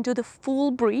prefer, you can do the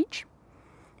full bridge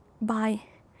by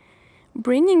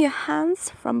bringing your hands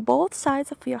from both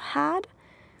sides of your head.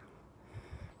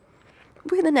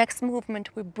 With the next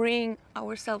movement, we bring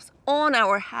ourselves on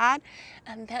our head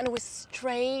and then we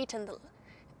straighten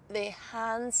the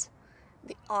hands,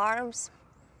 the arms,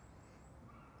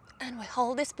 and we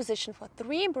hold this position for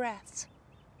 3 breaths.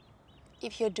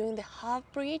 If you're doing the half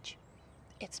bridge,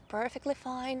 it's perfectly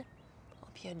fine.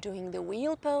 If you're doing the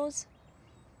wheel pose,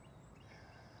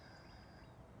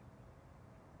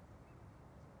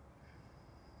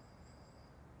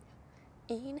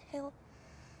 inhale.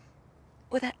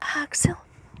 With an exhale,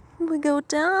 we go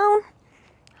down.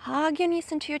 Hug your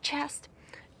knees into your chest.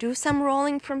 Do some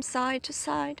rolling from side to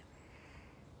side.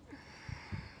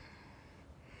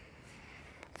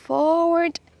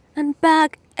 Forward and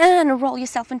back, and roll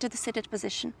yourself into the seated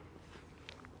position.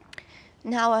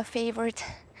 Now our favorite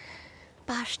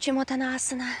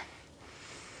Paschimottanasana.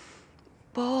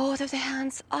 Both of the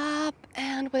hands up,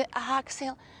 and with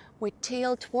exhale, we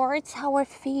tilt towards our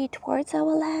feet, towards our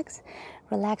legs,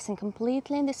 relaxing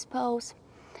completely in this pose.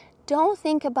 Don't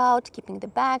think about keeping the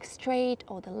back straight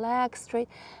or the legs straight.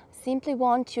 Simply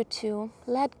want you to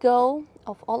let go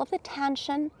of all of the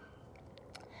tension,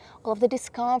 all of the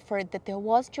discomfort that there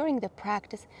was during the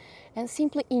practice, and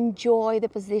simply enjoy the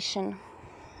position.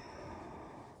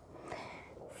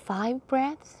 5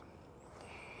 breaths.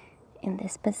 In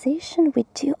this position, we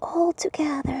do all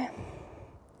together.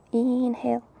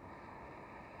 Inhale.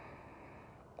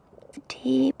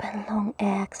 Deep and long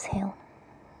exhale.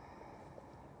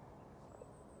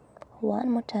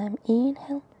 One more time.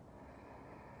 Inhale.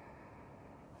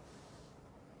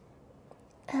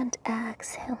 And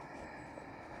exhale.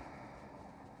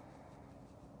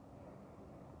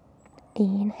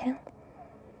 Inhale.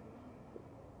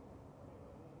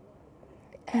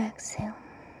 Exhale.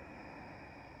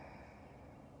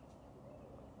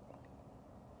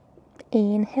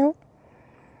 Inhale.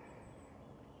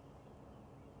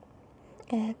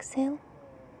 Exhale.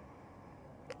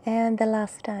 And the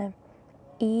last time.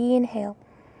 Inhale.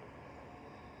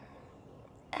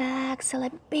 Exhale,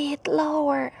 a bit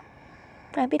lower.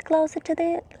 A bit closer to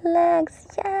the legs.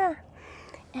 Yeah.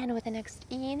 And with the next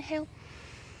inhale,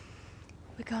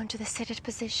 we go into the seated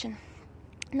position.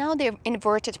 Now the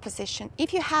inverted position.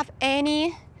 If you have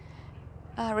any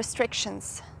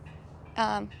restrictions,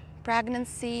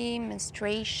 pregnancy,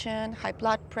 menstruation, high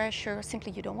blood pressure,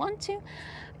 simply you don't want to,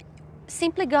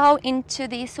 simply go into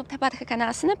the Supta Baddha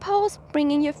Konasana pose,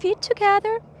 bringing your feet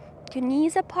together, your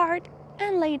knees apart,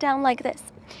 and lay down like this.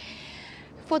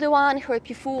 For the one who are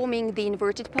performing the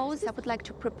inverted pose, I would like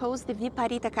to propose the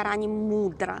Viparita Karani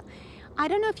Mudra. I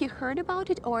don't know if you heard about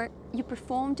it or you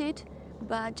performed it,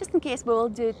 but just in case, we will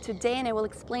do it today and I will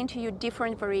explain to you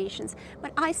different variations.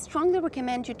 But I strongly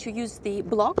recommend you to use the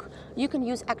block. You can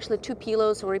use actually 2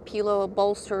 pillows or a pillow, a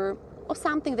bolster, or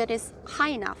something that is high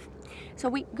enough. So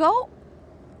we go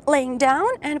laying down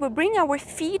and we bring our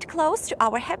feet close to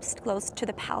our hips, close to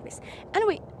the pelvis, and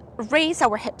we raise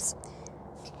our hips,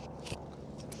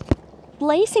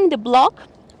 placing the block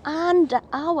under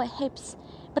our hips.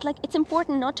 But it's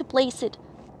important not to place it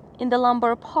in the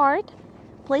lumbar part.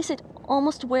 Place it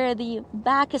almost where the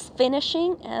back is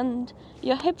finishing and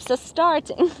your hips are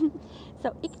starting.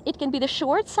 So it can be the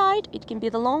short side, it can be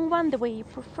the long one, the way you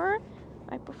prefer.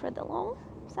 I prefer the long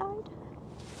side,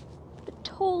 the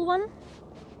tall one.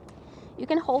 You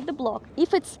can hold the block.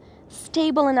 If it's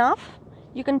stable enough,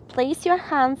 you can place your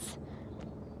hands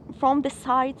from the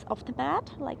sides of the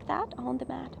mat, like that, on the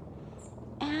mat.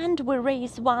 And we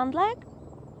raise one leg.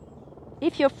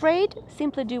 If you're afraid,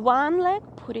 simply do one leg,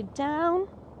 put it down,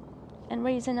 and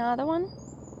raise another one,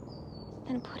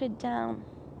 and put it down.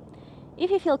 If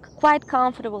you feel quite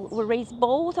comfortable, we'll raise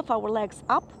both of our legs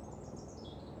up.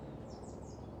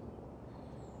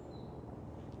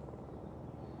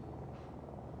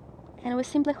 And we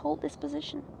simply hold this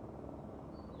position.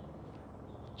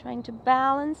 Trying to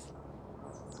balance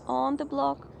on the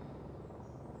block.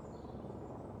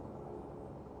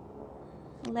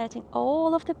 Letting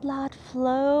all of the blood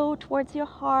flow towards your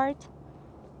heart.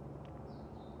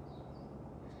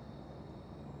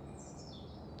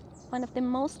 One of the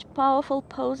most powerful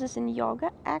poses in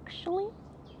yoga, actually,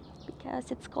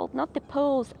 because it's called not the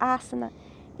pose, asana,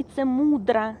 it's a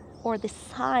mudra, or the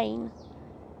sign.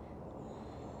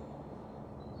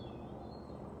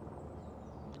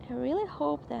 I really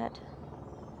hope that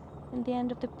in the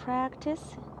end of the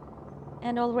practice,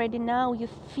 and already now, you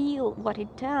feel what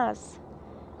it does.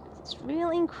 It's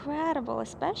really incredible,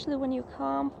 especially when you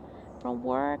come from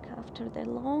work after the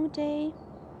long day,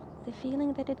 the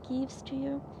feeling that it gives to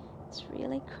you. It's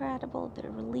really incredible, the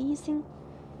releasing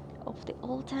of the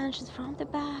all tensions from the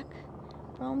back,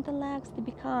 from the legs. They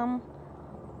become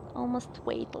almost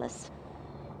weightless.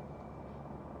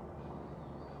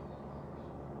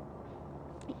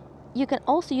 You can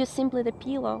also use simply the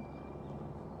pillow.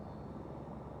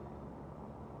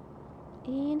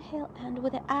 Inhale, and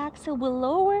with the exhale, we'll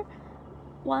lower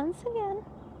once again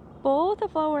both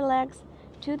of our legs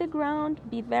to the ground.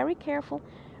 Be very careful.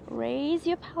 Raise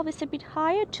your pelvis a bit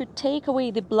higher to take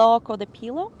away the block or the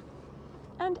pillow.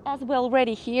 And as we're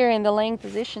already here in the laying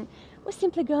position, we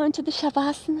simply go into the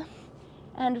Shavasana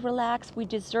and relax. We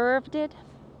deserved it.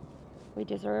 We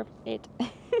deserved it.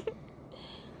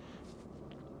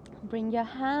 Bring your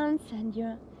hands and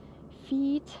your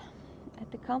feet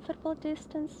at the comfortable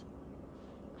distance.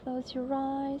 Close your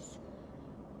eyes.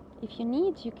 If you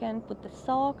need, you can put the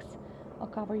socks or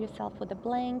cover yourself with a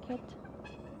blanket.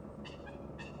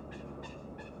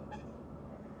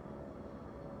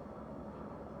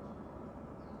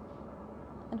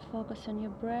 And focus on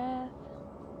your breath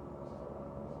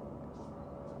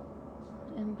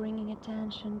and bringing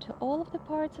attention to all of the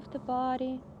parts of the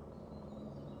body.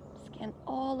 Scan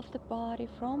all of the body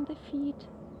from the feet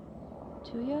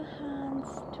to your hands,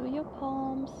 to your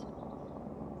palms,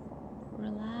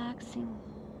 relaxing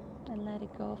and let it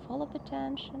go of all of the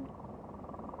tension.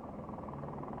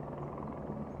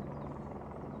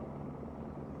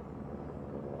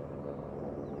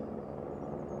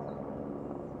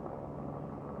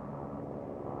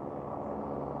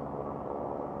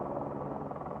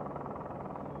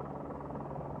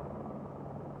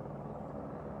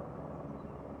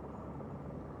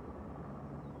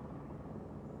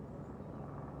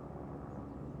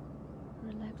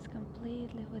 Relax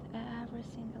completely with every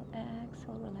single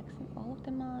exhale, relaxing all of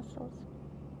the muscles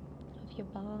of your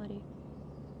body,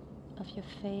 of your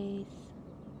face.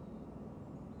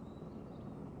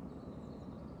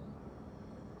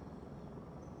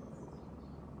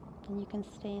 And you can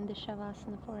stay in the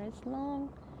Shavasana for as long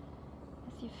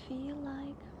as you feel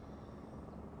like.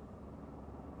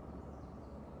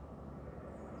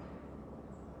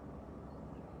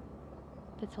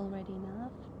 If it's already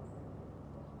enough,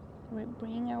 we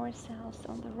bring ourselves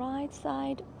on the right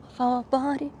side of our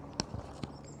body,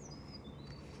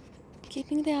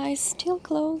 keeping the eyes still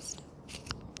closed.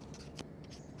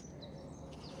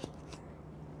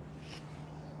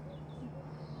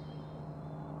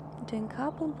 Doing a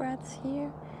couple breaths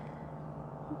here,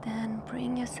 then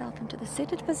bring yourself into the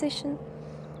seated position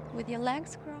with your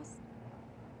legs crossed.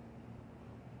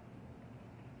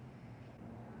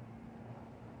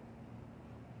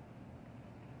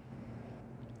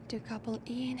 Do a couple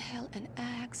inhale and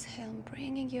exhale,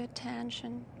 bringing your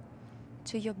attention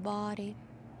to your body,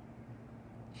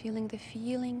 feeling the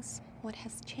feelings, what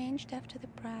has changed after the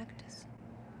practice.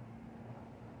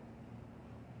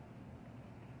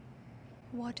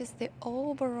 What is the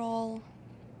overall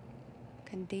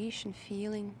condition,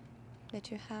 feeling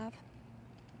that you have?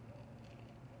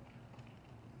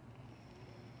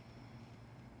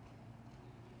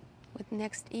 With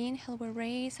next inhale, we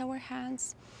raise our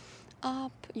hands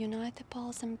up, unite the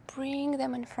palms and bring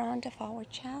them in front of our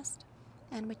chest,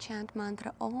 and we chant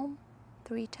mantra Om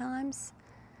 3 times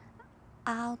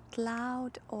out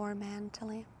loud or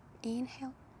mentally.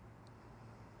 Inhale.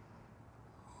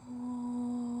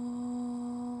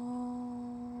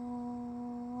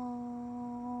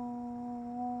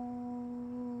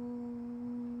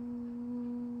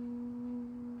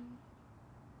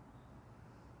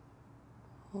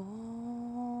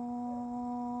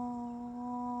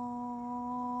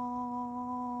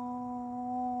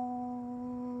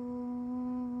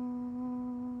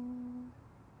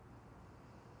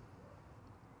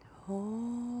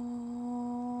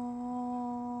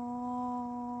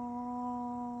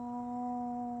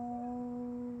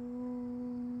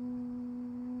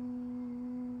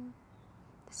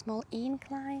 Small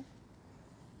incline,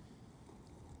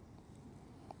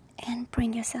 and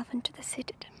bring yourself into the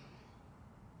seated.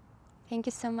 Thank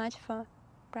you so much for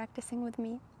practicing with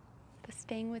me, for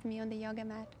staying with me on the yoga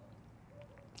mat.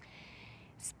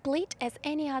 Split as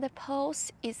any other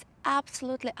pose is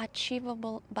absolutely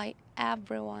achievable by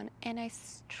everyone, and I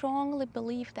strongly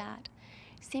believe that.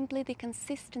 Simply the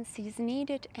consistency is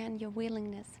needed and your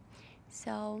willingness.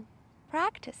 So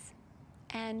practice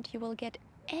and you will get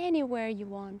anywhere you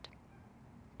want.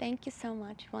 Thank you so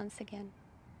much once again.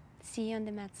 See you on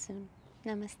the mat soon.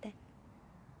 Namaste.